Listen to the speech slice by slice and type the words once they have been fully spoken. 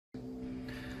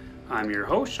I'm your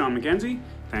host, Sean MacKenzie.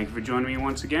 Thank you for joining me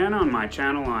once again on my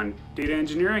channel on data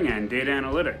engineering and data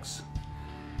analytics.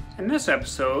 In this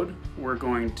episode, we're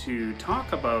going to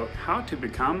talk about how to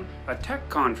become a tech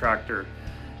contractor.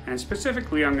 And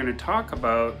specifically, I'm going to talk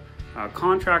about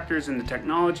contractors in the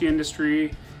technology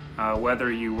industry,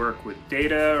 whether you work with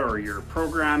data or you're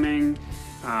programming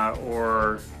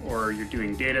or you're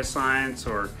doing data science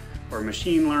or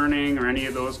machine learning or any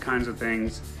of those kinds of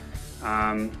things.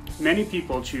 Many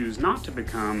people choose not to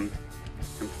become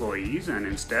employees and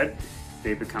instead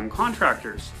they become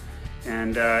contractors.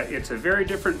 And it's a very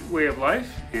different way of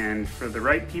life, and for the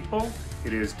right people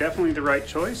it is definitely the right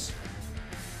choice,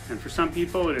 and for some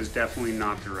people it is definitely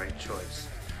not the right choice.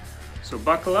 So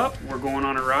buckle up, we're going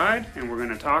on a ride and we're going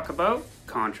to talk about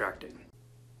contracting.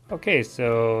 Okay,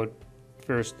 so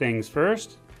first things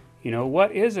first,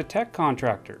 what is a tech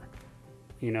contractor?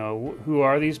 Who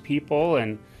are these people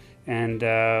and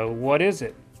what is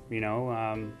it?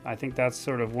 I think that's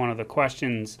sort of one of the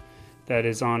questions that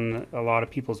is on a lot of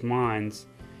people's minds.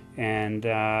 And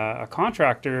a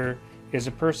contractor is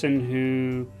a person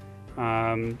who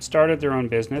started their own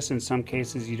business. In some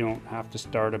cases, you don't have to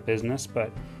start a business,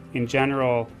 but in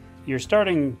general, you're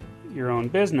starting your own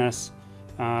business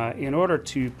in order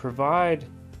to provide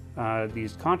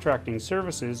these contracting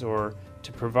services, or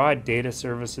to provide data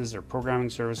services or programming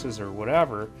services or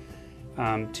whatever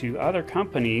to other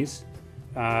companies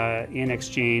in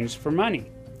exchange for money.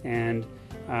 And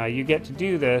you get to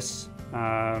do this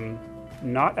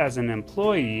not as an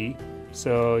employee,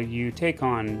 so you take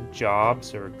on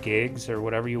jobs or gigs or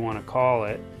whatever you want to call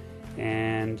it,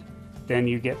 and then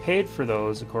you get paid for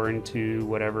those according to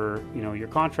whatever your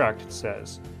contract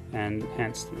says, and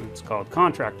hence it's called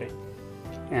contracting.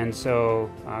 And so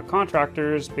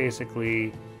contractors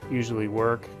basically usually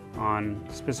work on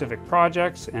specific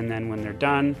projects, and then when they're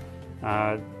done,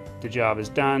 the job is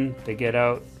done, they get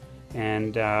out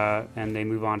and they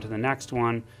move on to the next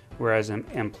one. Whereas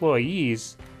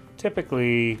employees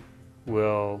typically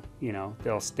will,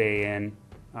 they'll stay in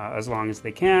as long as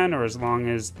they can, or as long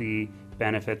as the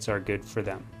benefits are good for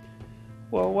them.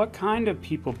 Well, what kind of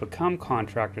people become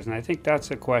contractors? And I think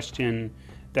that's a question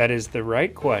that is the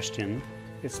right question.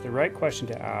 It's the right question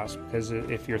to ask, because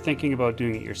if you're thinking about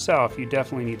doing it yourself, you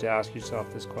definitely need to ask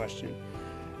yourself this question.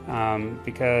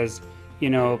 Because,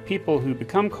 people who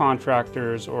become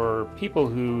contractors, or people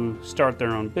who start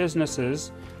their own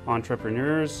businesses,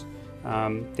 entrepreneurs,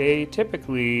 they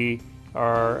typically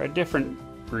are a different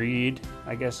breed,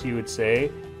 I guess you would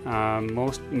say.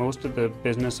 Most of the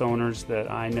business owners that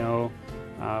I know,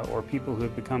 or people who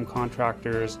have become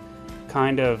contractors,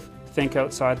 kind of think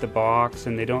outside the box,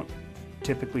 and they don't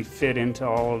typically fit into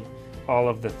all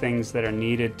of the things that are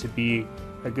needed to be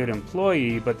a good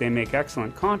employee, but they make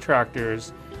excellent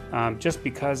contractors just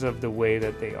because of the way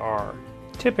that they are.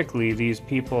 Typically, these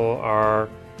people are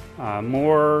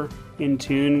more in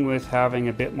tune with having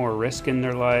a bit more risk in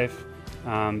their life.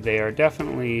 They are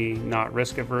definitely not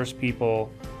risk-averse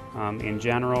people in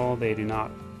general. They're not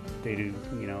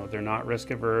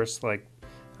risk-averse like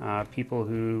people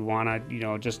who want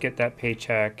to, just get that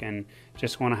paycheck and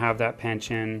just want to have that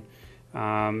pension.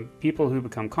 People who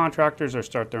become contractors or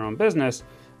start their own business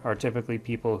are typically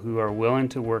people who are willing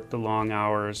to work the long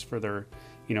hours for their,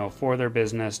 for their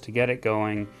business, to get it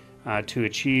going, to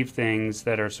achieve things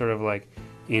that are sort of like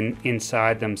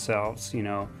inside themselves.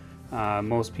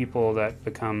 Most people that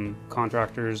become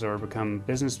contractors or become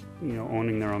business,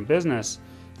 owning their own business,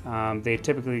 they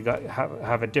typically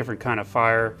have a different kind of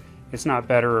fire. It's not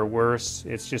better or worse,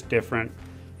 it's just different,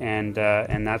 and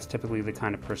that's typically the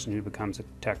kind of person who becomes a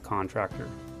tech contractor.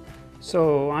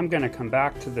 So I'm going to come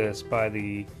back to this by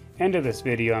the end of this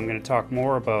video. I'm going to talk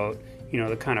more about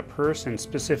the kind of person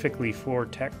specifically for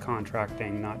tech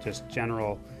contracting, not just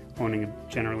generally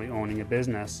owning a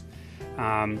business.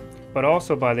 But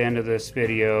also by the end of this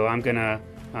video, I'm going to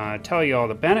tell you all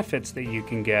the benefits that you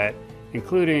can get,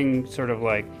 including sort of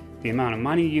like the amount of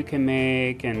money you can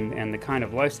make and the kind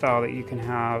of lifestyle that you can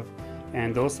have,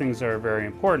 and those things are very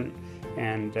important.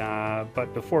 And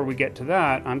but before we get to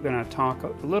that, I'm going to talk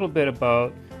a little bit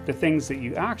about the things that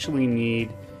you actually need,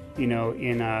 in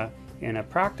a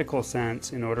practical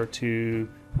sense, in order to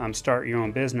start your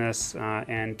own business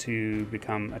and to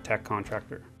become a tech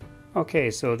contractor.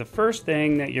 Okay, so the first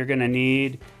thing that you're going to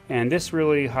need, and this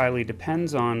really highly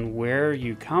depends on where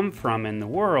you come from in the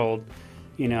world,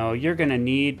 you're going to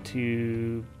need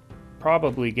to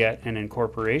probably get an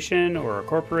incorporation or a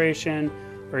corporation,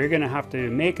 or you're going to have to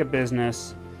make a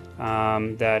business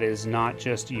that is not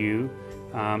just you.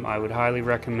 I would highly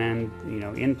recommend,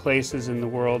 in places in the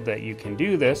world that you can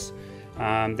do this,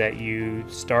 that you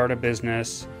start a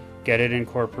business get it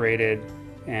incorporated.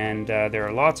 And there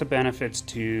are lots of benefits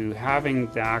to having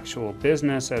the actual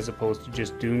business as opposed to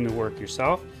just doing the work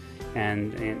yourself.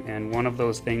 And one of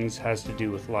those things has to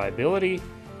do with liability,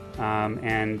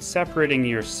 and separating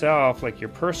yourself, like your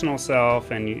personal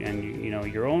self and you know,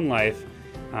 your own life,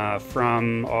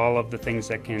 from all of the things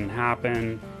that can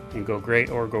happen and go great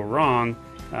or go wrong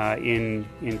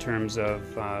in terms of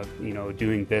you know,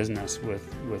 doing business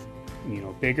with you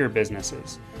know, bigger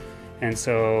businesses. And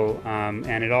so,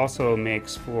 and it also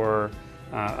makes for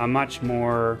a much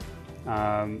more,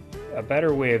 a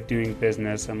better way of doing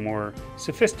business, a more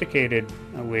sophisticated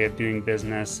way of doing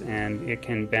business, and it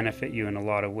can benefit you in a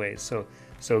lot of ways.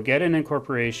 So get an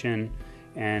incorporation,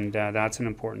 and that's an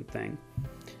important thing.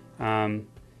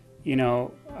 You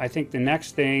know, I think the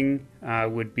next thing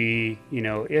would be, you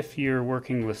know, if you're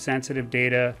working with sensitive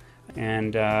data,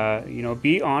 and you know,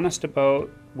 be honest about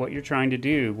what you're trying to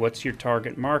do. What's your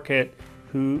target market?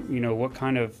 Who, you know, what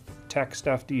kind of tech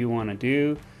stuff do you want to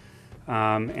do?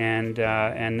 And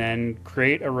then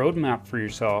create a roadmap for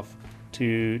yourself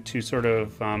to sort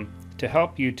of to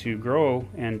help you to grow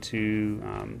and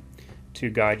to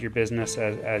guide your business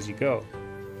as you go.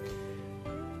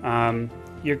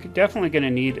 You're definitely going to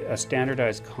need a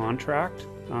standardized contract.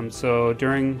 So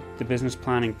during the business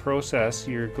planning process,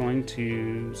 you're going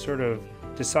to sort of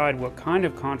decide what kind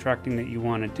of contracting that you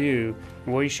want to do.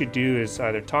 And what you should do is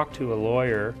either talk to a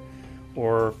lawyer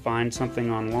or find something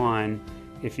online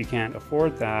if you can't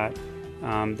afford that.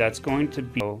 That's going to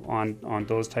be on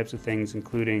those types of things,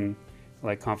 including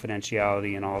like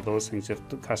confidentiality and all those things if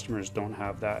the customers don't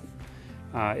have that,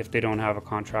 if they don't have a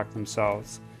contract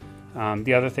themselves.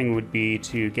 The other thing would be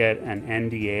to get an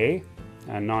NDA,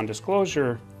 a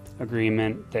non-disclosure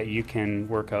agreement that you can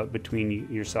work out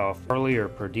between yourself early or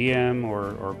per diem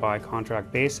or by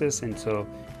contract basis, and so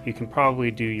you can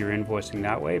probably do your invoicing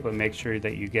that way, but make sure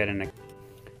that you get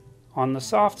on the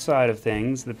soft side of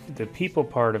things, the people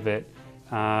part of it.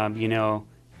 You know,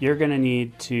 you're going to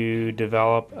need to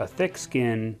develop a thick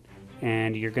skin,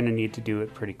 and you're going to need to do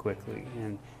it pretty quickly,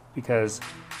 and because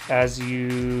as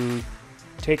you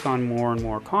take on more and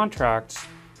more contracts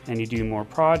and you do more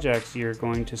projects, you're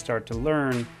going to start to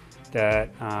learn that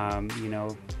you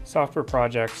know, software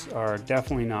projects are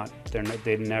definitely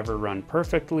they never run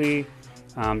perfectly.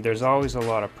 There's always a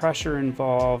lot of pressure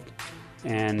involved,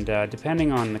 and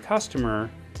depending on the customer,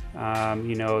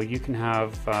 you know, you can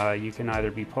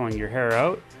either be pulling your hair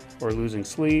out or losing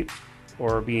sleep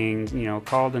or being, you know,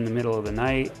 called in the middle of the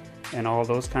night and all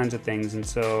those kinds of things. And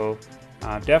so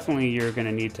definitely you're going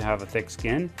to need to have a thick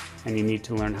skin, and you need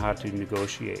to learn how to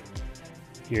negotiate.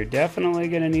 You're definitely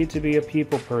going to need to be a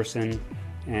people person,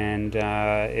 and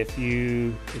if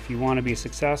you want to be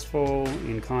successful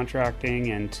in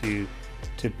contracting and to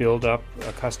build up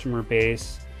a customer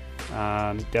base,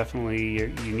 definitely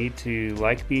you need to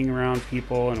like being around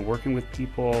people and working with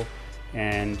people,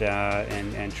 and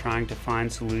trying to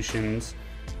find solutions.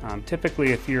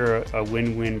 Typically, if you're a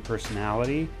win-win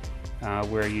personality,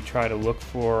 where you try to look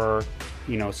for,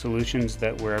 you know, solutions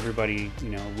where everybody, you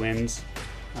know, wins,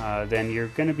 then you're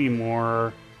going to be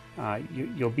more,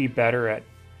 you'll be better at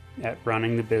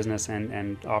running the business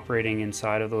and operating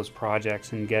inside of those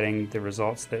projects and getting the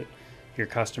results that your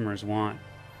customers want.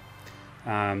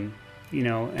 You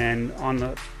know, and on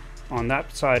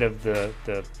that side of the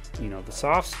you know, the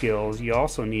soft skills, you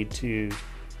also need to,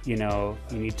 you know,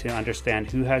 you need to understand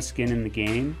who has skin in the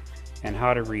game and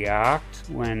how to react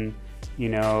when, you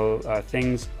know,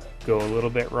 things go a little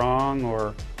bit wrong,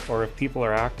 or if people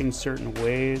are acting certain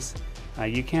ways.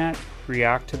 You can't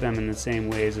react to them in the same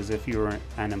ways as if you were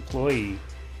an employee.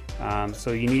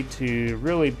 So you need to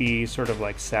really be sort of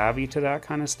like savvy to that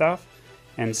kind of stuff.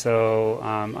 And so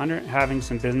having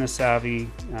some business savvy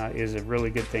is a really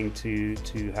good thing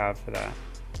to have for that.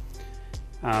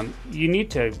 You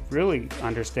need to really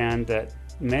understand that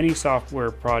many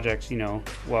software projects, you know,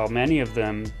 while many of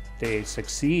them they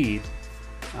succeed,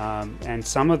 and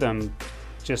some of them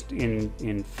just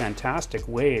in fantastic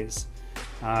ways,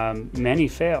 many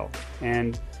fail,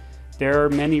 and there are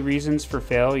many reasons for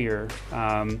failure,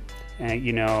 and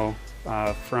you know,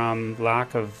 from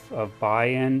lack of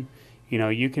buy-in. You know,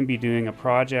 you can be doing a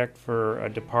project for a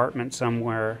department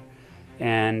somewhere,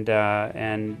 and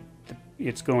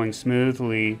it's going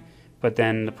smoothly, but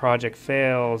then the project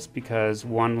fails because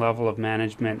one level of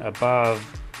management above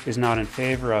is not in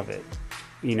favor of it.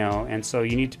 You know, and so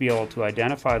you need to be able to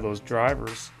identify those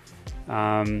drivers,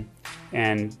 and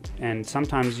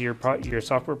sometimes your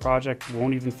software project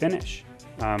won't even finish.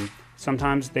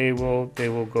 Sometimes they will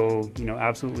go, you know,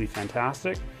 absolutely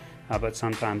fantastic, but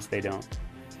sometimes they don't.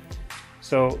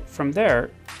 So from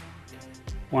there,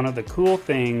 one of the cool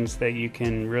things that you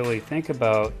can really think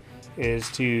about is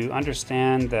to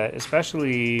understand that,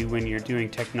 especially when you're doing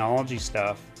technology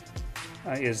stuff,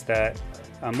 is that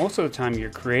most of the time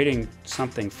you're creating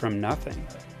something from nothing,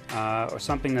 or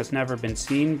something that's never been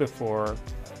seen before.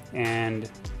 And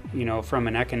from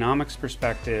an economics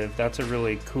perspective, that's a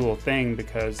really cool thing,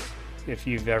 because if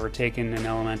you've ever taken an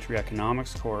elementary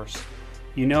economics course,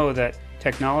 you know that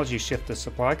technology shifts the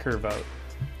supply curve out.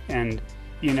 And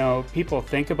people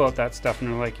think about that stuff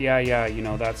and they're like, yeah,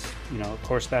 that's, of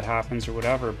course that happens or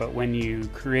whatever. But when you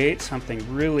create something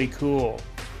really cool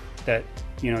that,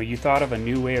 you thought of a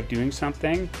new way of doing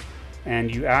something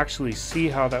and you actually see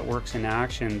how that works in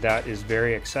action, that is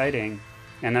very exciting.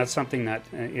 And that's something that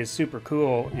is super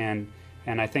cool, and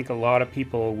I think a lot of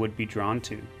people would be drawn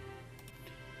to.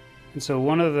 And so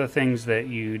one of the things that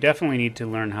you definitely need to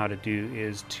learn how to do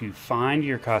is to find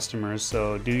your customers.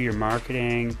 So do your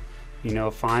marketing,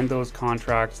 find those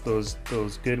contracts, those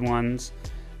good ones,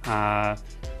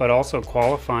 but also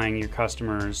qualifying your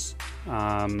customers,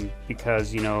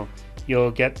 because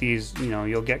you'll get these,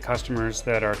 you'll get customers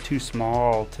that are too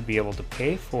small to be able to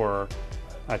pay for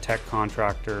a tech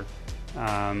contractor.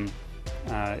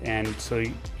 And so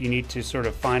you need to sort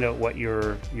of find out what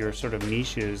your sort of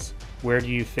niche is. Where do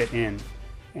you fit in?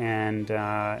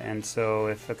 And so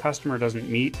if a customer doesn't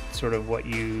meet sort of what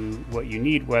you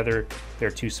need, whether they're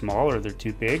too small or they're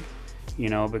too big,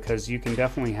 because you can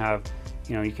definitely have,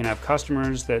 you can have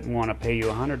customers that want to pay you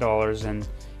 $100 and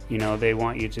they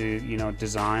want you to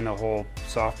design a whole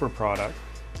software product,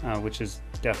 which is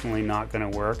definitely not going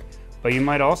to work. But you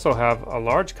might also have a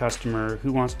large customer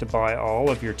who wants to buy all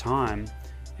of your time,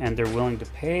 and they're willing to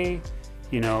pay,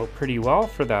 pretty well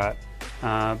for that.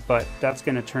 But that's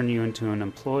going to turn you into an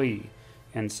employee.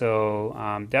 And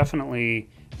so definitely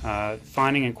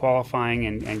finding and qualifying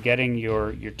and getting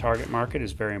your target market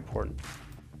is very important.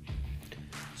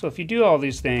 So if you do all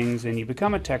these things and you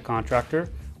become a tech contractor,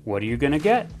 what are you going to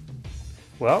get?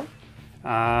 Well,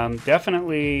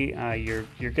 definitely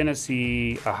you're going to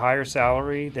see a higher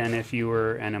salary than if you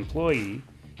were an employee.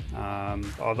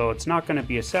 Although it's not going to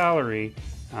be a salary,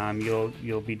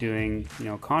 you'll be doing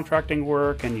contracting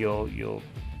work, and you'll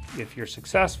if you're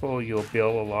successful, you'll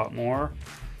bill a lot more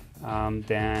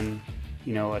than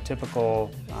a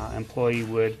typical employee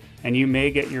would. And you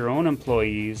may get your own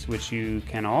employees, which you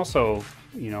can also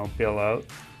bill out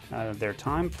their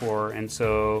time for. And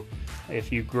so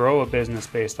if you grow a business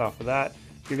based off of that,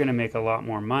 you're going to make a lot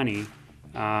more money,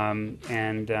 and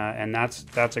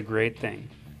that's a great thing.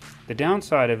 The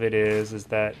downside of it is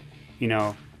that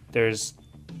there's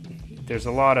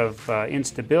a lot of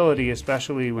instability,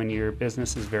 especially when your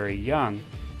business is very young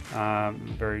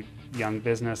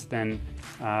business. Then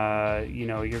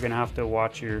you're going to have to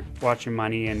watch your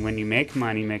money, and when you make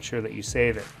money, make sure that you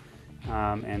save it,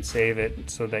 and save it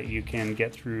so that you can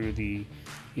get through the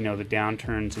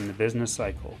downturns in the business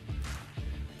cycle.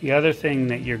 The other thing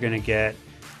that you're going to get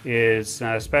is,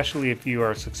 especially if you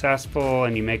are successful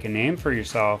and you make a name for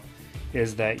yourself,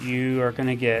 is that you are going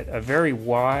to get a very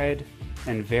wide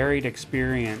and varied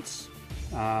experience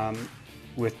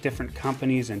with different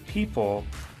companies and people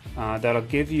that'll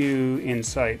give you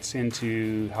insights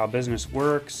into how business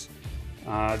works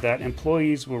that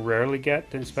employees will rarely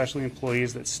get, especially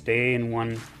employees that stay in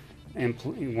one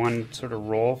sort of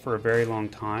role for a very long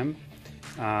time.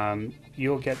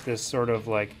 You'll get this sort of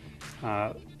like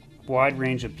wide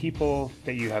range of people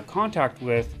that you have contact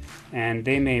with, and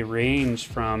they may range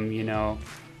from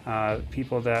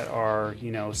people that are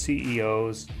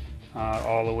CEOs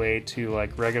all the way to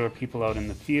like regular people out in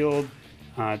the field,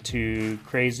 to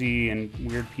crazy and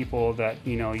weird people that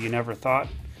you never thought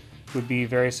would be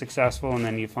very successful, and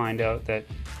then you find out that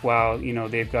wow,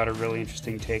 they've got a really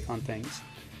interesting take on things.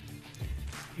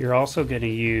 You're also going to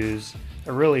use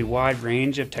a really wide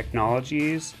range of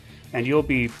technologies, and you'll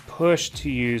be pushed to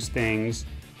use things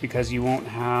because you won't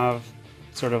have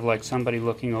sort of like somebody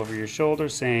looking over your shoulder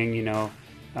saying,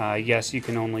 yes, you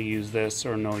can only use this,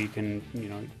 or no, you can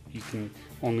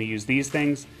only use these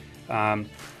things.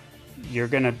 You're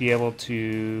going to be able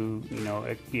to,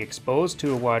 be exposed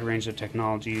to a wide range of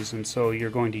technologies, and so you're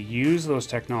going to use those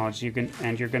technologies,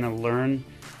 and you're going to learn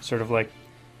sort of like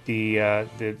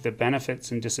the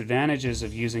benefits and disadvantages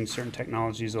of using certain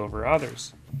technologies over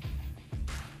others.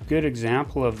 Good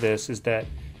example of this is that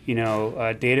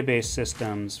database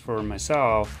systems for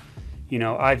myself.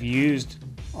 I've used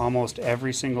almost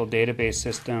every single database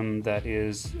system that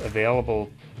is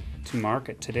available to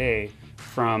market today,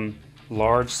 from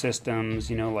large systems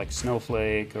like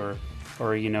Snowflake or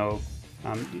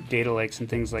data lakes and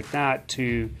things like that,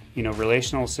 to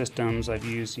relational systems. I've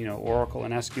used Oracle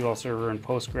and SQL Server and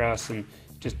Postgres and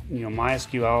just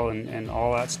MySQL and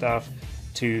all that stuff,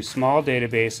 to small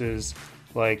databases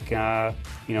like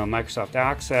Microsoft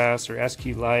Access or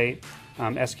SQLite,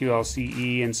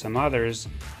 SQLCE, and some others.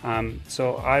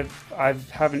 So I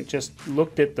haven't just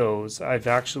looked at those. I've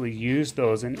actually used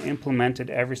those and implemented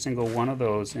every single one of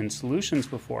those in solutions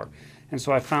before. And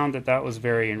so I found that that was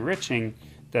very enriching,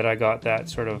 that I got that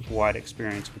sort of wide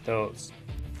experience with those.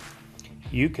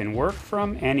 You can work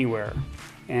from anywhere.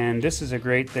 And this is a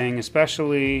great thing,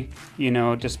 especially,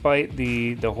 despite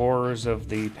the horrors of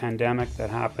the pandemic that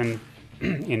happened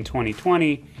in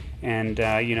 2020, and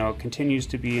continues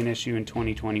to be an issue in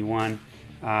 2021.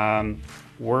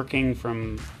 Working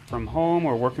from home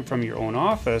or working from your own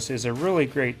office is a really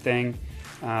great thing,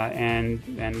 and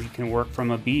you can work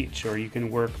from a beach, or you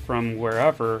can work from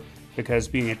wherever, because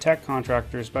being a tech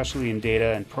contractor, especially in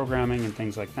data and programming and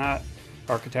things like that,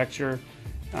 architecture,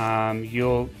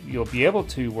 you'll be able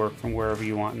to work from wherever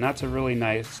you want, and that's a really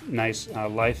nice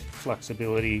life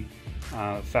flexibility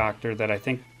factor that I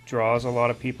think draws a lot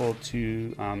of people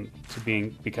to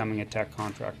becoming a tech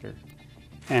contractor.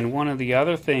 And one of the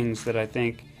other things that I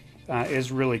think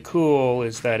is really cool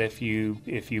is that if you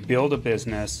build a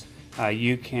business,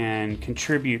 you can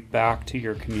contribute back to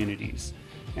your communities.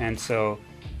 And so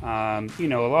a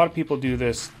lot of people do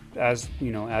this as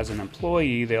an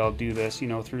employee. They'll do this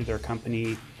through their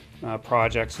company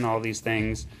projects and all these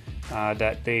things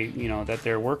that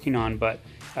they're working on. But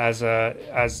as a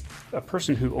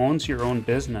person who owns your own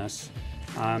business,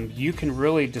 you can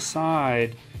really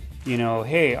decide,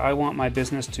 hey, I want my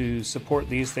business to support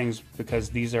these things because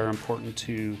these are important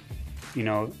to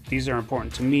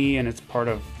me, and it's part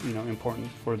of important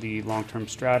for the long-term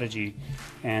strategy.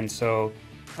 And so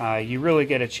you really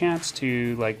get a chance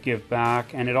to give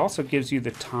back, and it also gives you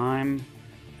the time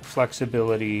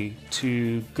flexibility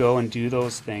to go and do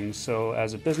those things. So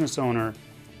as a business owner,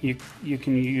 you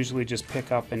can usually just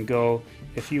pick up and go.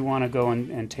 If you want to go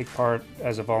and take part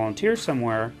as a volunteer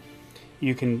somewhere,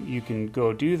 you can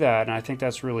go do that, and I think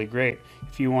that's really great.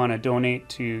 If you want to donate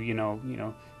to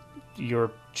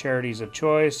your charities of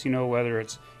choice, whether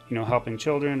it's helping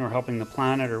children or helping the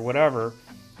planet or whatever,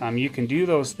 you can do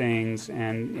those things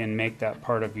and make that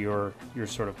part of your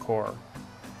sort of core.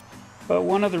 But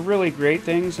one of the really great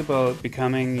things about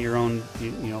becoming your own,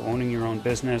 owning your own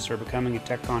business or becoming a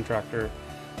tech contractor,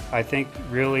 I think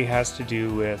really has to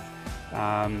do with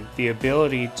the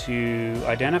ability to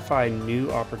identify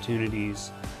new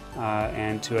opportunities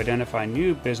and to identify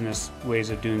new business ways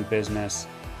of doing business,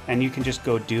 and you can just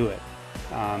go do it,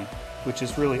 which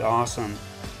is really awesome.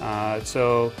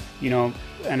 So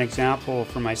an example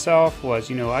for myself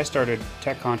was, I started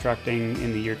tech contracting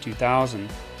in the year 2000,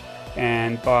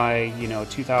 and by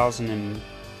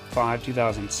 2005,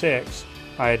 2006,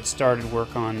 I had started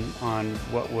work on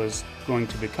what was going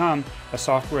to become a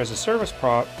software as a service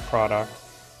product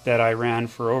that I ran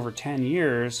for over 10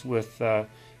 years with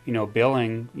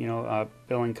billing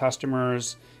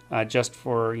customers just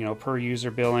for per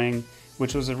user billing,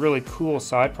 which was a really cool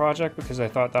side project because I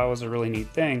thought that was a really neat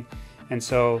thing. And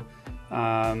so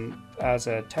as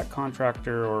a tech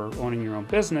contractor or owning your own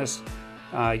business,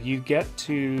 you get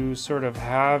to sort of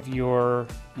have your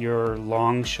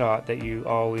long shot that you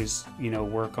always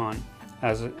work on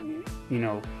as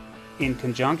in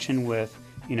conjunction with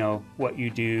what you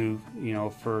do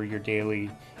for your daily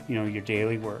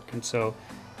work. And so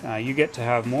you get to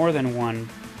have more than one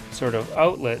sort of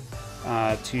outlet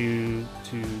to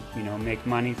make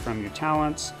money from your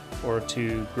talents, or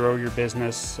to grow your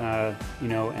business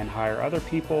and hire other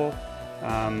people.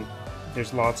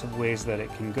 There's lots of ways that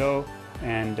it can go.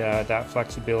 And that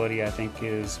flexibility, I think,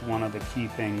 is one of the key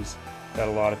things that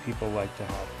a lot of people like to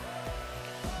have.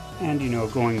 And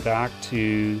going back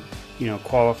to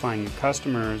qualifying your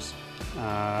customers,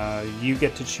 you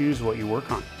get to choose what you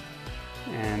work on.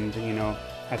 And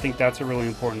I think that's a really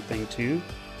important thing too,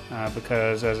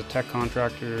 because as a tech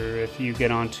contractor, if you get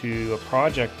onto a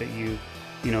project that you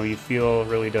feel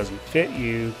really doesn't fit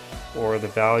you, or the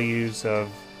values of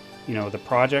the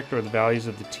project or the values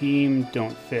of the team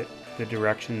don't fit the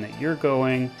direction that you're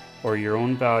going, or your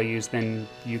own values, then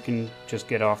you can just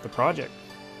get off the project.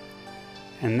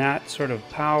 And that sort of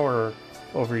power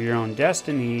over your own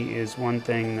destiny is one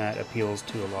thing that appeals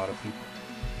to a lot of people.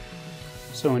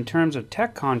 So in terms of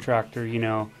tech contractor, you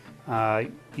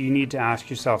need to ask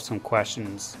yourself some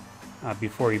questions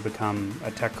before you become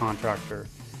a tech contractor.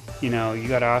 You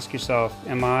got to ask yourself,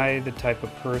 am I the type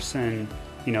of person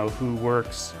who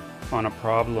works on a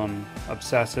problem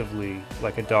obsessively,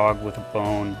 like a dog with a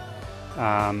bone,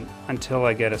 until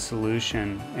I get a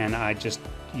solution, and I just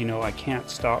I can't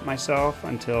stop myself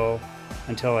until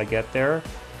I get there?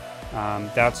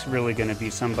 That's really going to be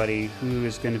somebody who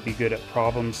is going to be good at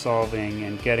problem solving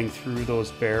and getting through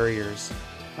those barriers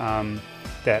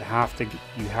that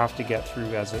you have to get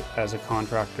through as a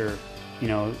contractor.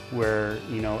 Where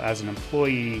as an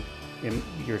employee,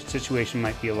 your situation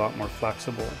might be a lot more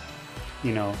flexible.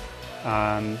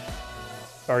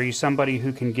 Are you somebody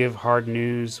who can give hard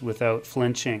news without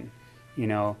flinching?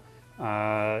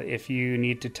 If you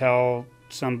need to tell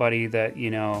somebody that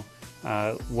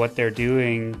what they're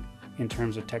doing in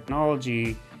terms of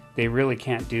technology, they really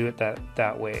can't do it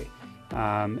that way,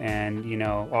 and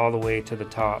all the way to the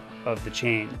top of the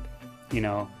chain.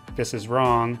 This is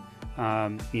wrong.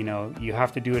 You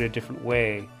have to do it a different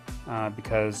way,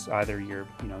 because either you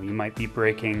might be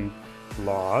breaking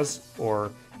laws,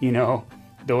 or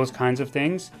those kinds of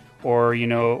things, or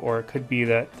it could be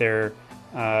that their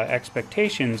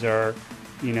expectations are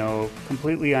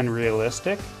completely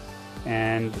unrealistic,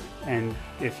 and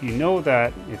if you know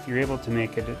that, if you're able to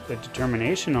make a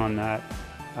determination on that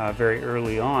very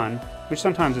early on, which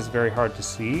sometimes is very hard to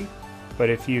see, but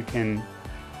if you can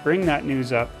bring that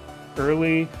news up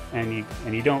early and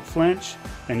you don't flinch,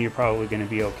 then you're probably going to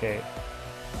be okay.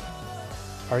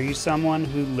 Are you someone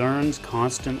who learns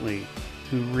constantly,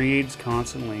 who reads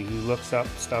constantly, who looks up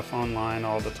stuff online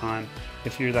all the time?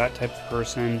 If you're that type of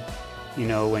person,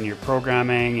 when you're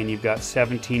programming and you've got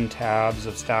 17 tabs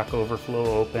of Stack Overflow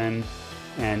open,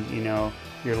 and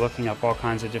you're looking up all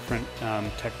kinds of different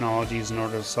technologies in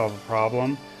order to solve a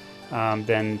problem,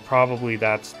 then probably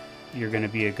you're going to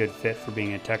be a good fit for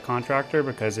being a tech contractor,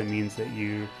 because it means that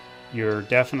you're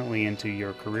definitely into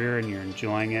your career and you're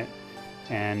enjoying it,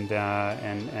 and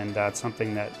that's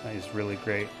something that is really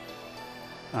great.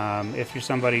 If you're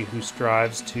somebody who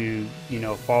strives to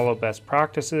follow best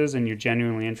practices, and you're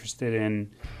genuinely interested in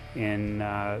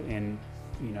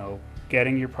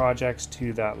getting your projects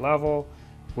to that level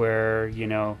where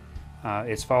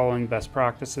it's following best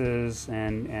practices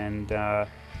and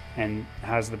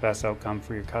has the best outcome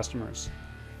for your customers.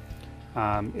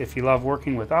 If you love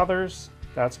working with others,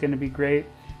 that's going to be great.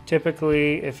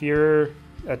 Typically, if you're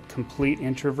a complete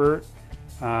introvert,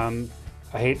 I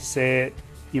hate to say it,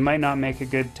 you might not make a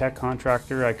good tech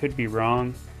contractor. I could be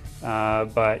wrong,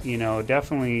 but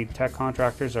definitely tech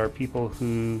contractors are people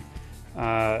who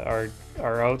are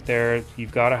out there.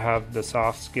 You've got to have the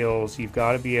soft skills. You've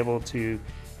got to be able to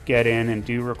get in and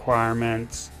do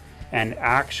requirements and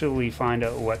actually find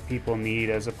out what people need,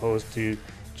 as opposed to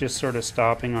just sort of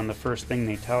stopping on the first thing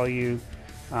they tell you.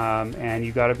 And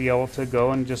you got to be able to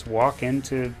go and just walk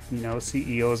into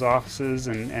CEOs' offices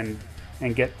and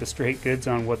get the straight goods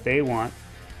on what they want.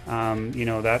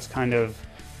 That's kind of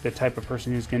the type of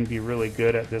person who's going to be really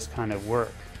good at this kind of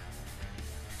work.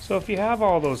 So if you have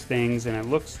all those things, and it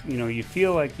looks, you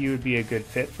feel like you would be a good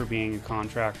fit for being a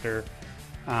contractor,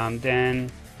 then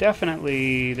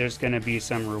definitely there's going to be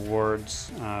some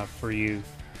rewards for you.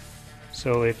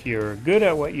 So if you're good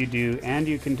at what you do and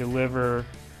you can deliver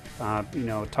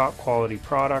top quality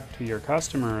product to your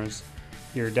customers,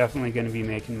 you're definitely going to be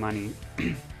making money.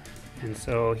 And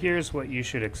so here's what you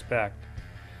should expect.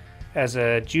 As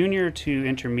a junior to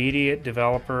intermediate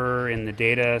developer in the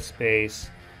data space,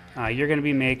 you're going to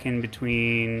be making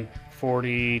between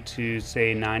 $40 to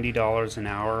say $90 an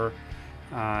hour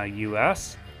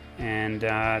US, and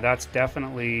that's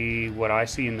definitely what I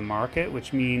see in the market,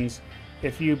 which means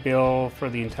if you bill for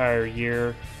the entire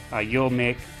year, you'll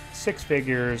make six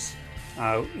figures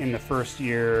in the first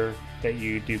year that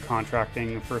you do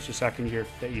contracting. The first or second year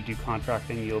that you do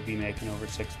contracting, you'll be making over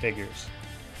six figures.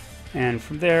 And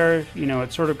from there,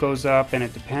 it sort of goes up, and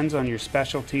it depends on your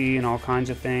specialty and all kinds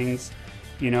of things.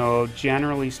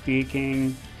 Generally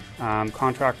speaking,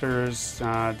 contractors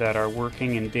that are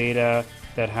working in data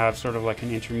that have sort of like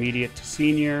an intermediate to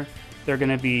senior, they're going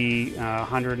to be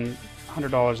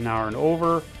 $100 an hour and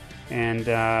over, and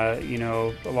a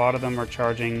lot of them are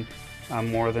charging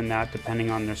more than that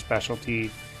depending on their specialty.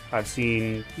 I've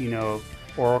seen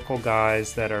Oracle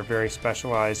guys that are very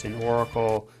specialized in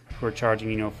Oracle who are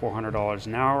charging $400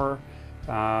 an hour,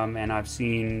 and I've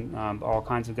seen all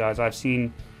kinds of guys. I've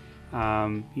seen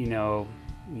SAP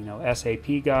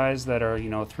guys that are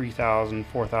 $3,000,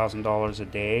 $4,000 a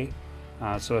day.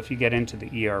 So if you get into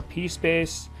the ERP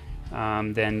space,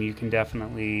 then you can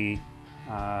definitely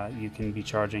you can be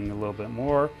charging a little bit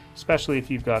more, especially if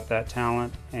you've got that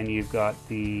talent and you've got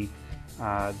the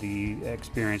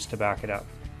experience to back it up.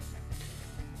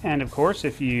 And of course,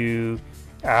 if you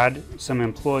add some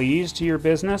employees to your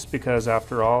business, because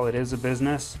after all it is a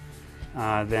business,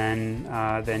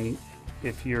 then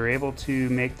if you're able to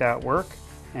make that work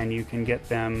and you can get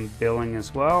them billing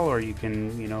as well, or you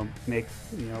can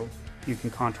you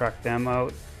can contract them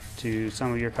out to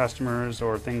some of your customers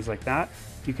or things like that,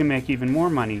 you can make even more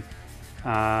money.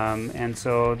 And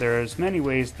so there's many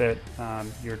ways that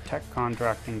your tech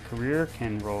contracting career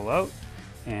can roll out,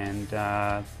 and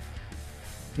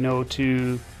no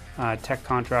two tech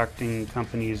contracting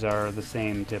companies are the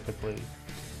same typically.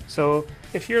 So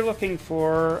if you're looking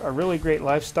for a really great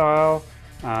lifestyle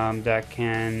that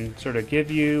can sort of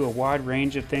give you a wide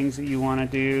range of things that you want to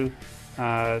do,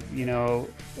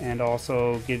 and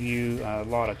also give you a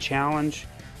lot of challenge,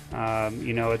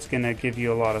 it's going to give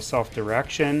you a lot of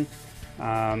self-direction,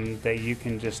 that you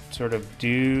can just sort of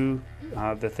do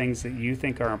the things that you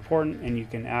think are important, and you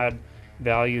can add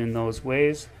value in those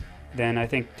ways, then I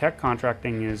think tech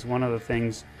contracting is one of the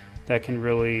things that can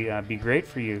really be great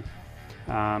for you.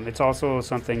 It's also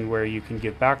something where you can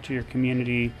give back to your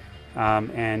community,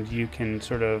 and you can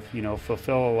sort of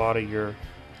fulfill a lot of your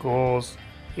goals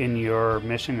in your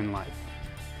mission in life.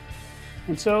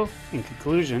 And so in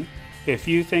conclusion, if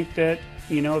you think that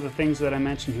the things that I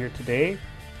mentioned here today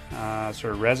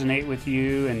sort of resonate with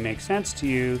you and make sense to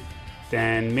you,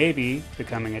 then maybe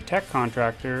becoming a tech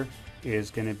contractor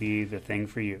is going to be the thing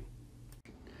for you.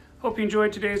 Hope you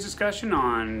enjoyed today's discussion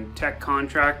on tech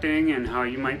contracting and how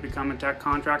you might become a tech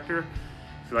contractor.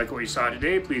 If you like what you saw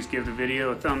today, please give the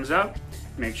video a thumbs up.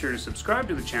 Make sure to subscribe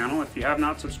to the channel if you have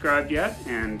not subscribed yet,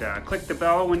 and click the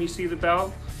bell when you see the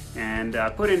bell, and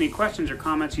put any questions or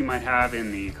comments you might have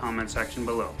in the comment section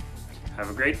below. Have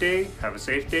a great day, have a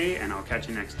safe day, and I'll catch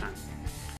you next time.